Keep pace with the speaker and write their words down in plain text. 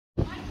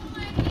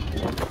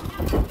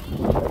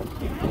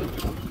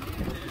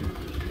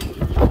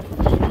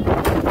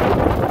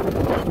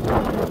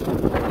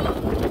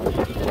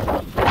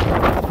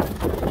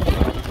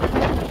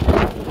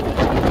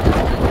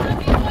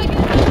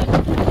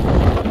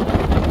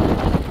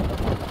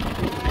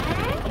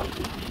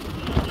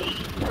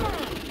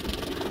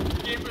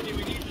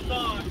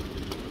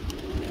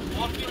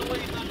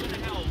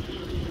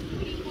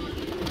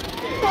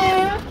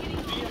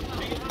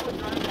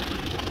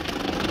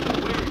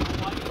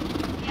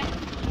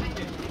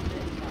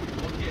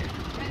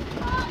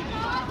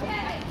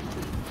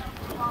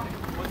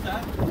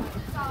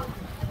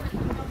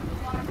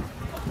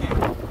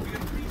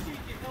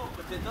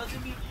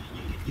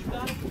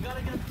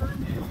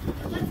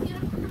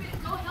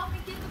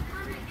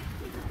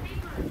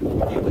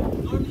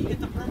normally you get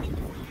the permit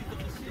before you use the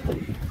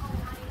facility.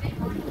 They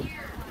weren't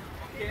here.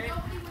 Okay.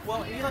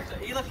 Well,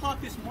 8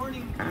 o'clock this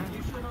morning,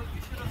 you should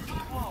have seen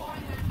Paul.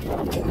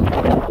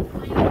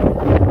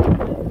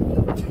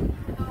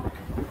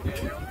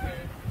 Okay.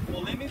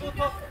 Well, let me go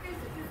talk.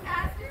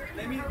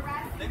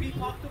 Let me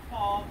talk to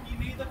Paul. He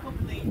made a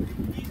complaint.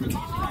 He's the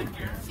reason I'm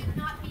here. Should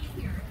not be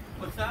here.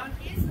 What's that?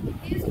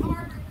 His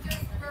harbor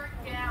just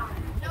burnt down.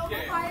 No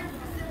fire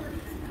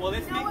facilities. Well,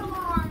 let's no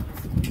alarms.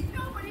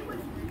 Nobody was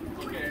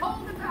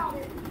told about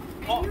it.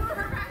 And you're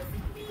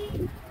harassing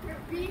me.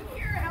 You're being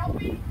here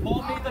helping.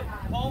 Paul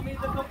made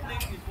the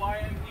complaint. Is why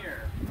I'm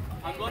here.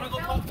 I'm gonna go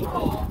talk to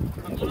Paul.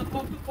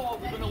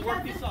 We're gonna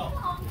work this out.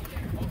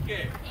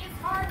 Okay. His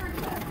harbor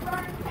just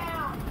burnt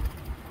down.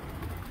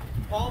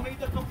 Paul made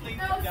the complaint.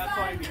 That's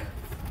why I'm here.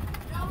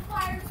 No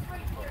fire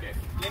sprinklers. Okay.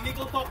 Let me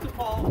go talk to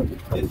Paul.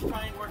 Let's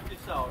try and work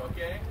this out.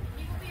 Okay.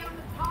 He will be on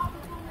the top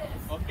of the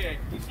list. Okay.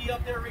 You see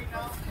up there right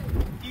now?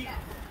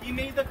 He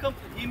made the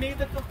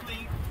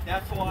complaint.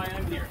 That's why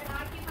I'm here. Can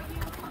I give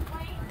you a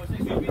complaint?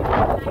 Excuse me? Can I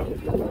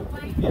give you a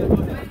complaint? Yeah, go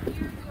ahead. I'm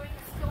here doing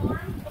a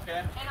storm.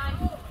 Okay. And I'm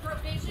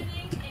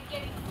provisioning and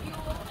getting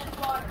fuel and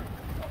water.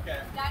 Okay.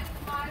 That is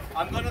my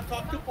I'm gonna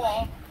talk to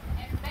Paul.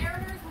 And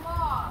Mariner's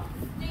Law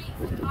states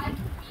that I can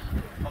be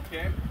here.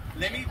 Okay.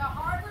 Let me. If the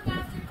harbor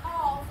master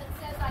calls and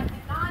says I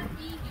cannot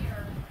be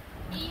here,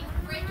 he's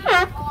breaking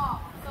the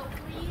law. So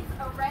please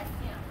arrest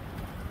him.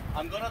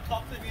 I'm gonna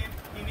talk to him.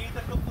 He made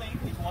the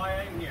complaint. Is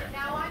why I'm here.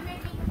 Now I'm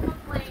making a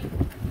complaint.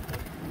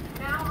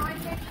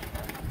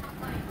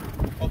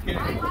 Okay. I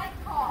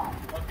like Paul.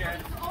 Okay.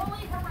 He's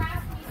only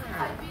harassed me since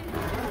I've been here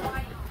in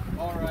Hawaii.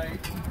 All right.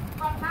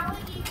 From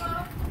Maui to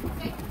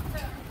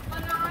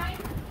Lanai,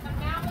 to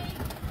Maui,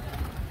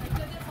 to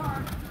this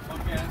part.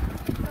 Okay.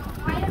 So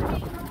I am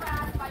being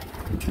harassed by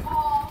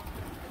Paul.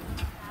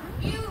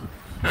 You.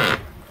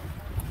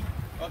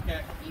 Okay.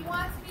 He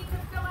wants me to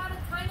fill out a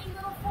tiny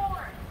little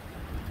form.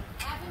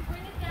 Have him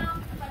print it down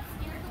because I'm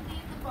scared to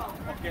leave the boat.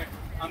 Okay.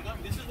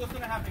 This is what's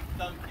gonna happen,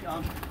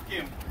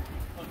 Kim.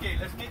 Okay,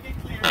 let's make it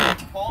clear.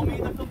 Paul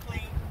made the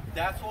complaint.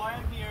 That's why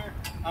I'm here.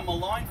 I'm a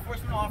law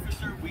enforcement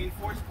officer. We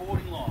enforce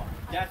boating law.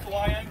 That's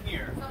why I'm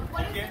here. So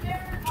what is the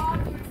bearer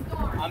of your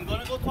storm? I'm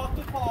gonna go talk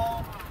to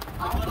Paul.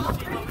 I'm gonna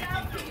see what we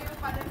can do.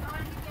 By the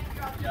time you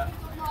get your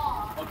the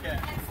law, Okay.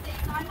 and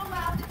states I'm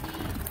allowed to be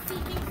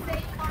seeking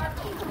safe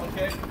harbor.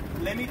 Okay.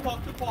 Let me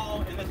talk to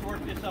Paul and let's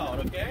work this out.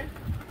 Okay.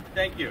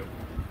 Thank you.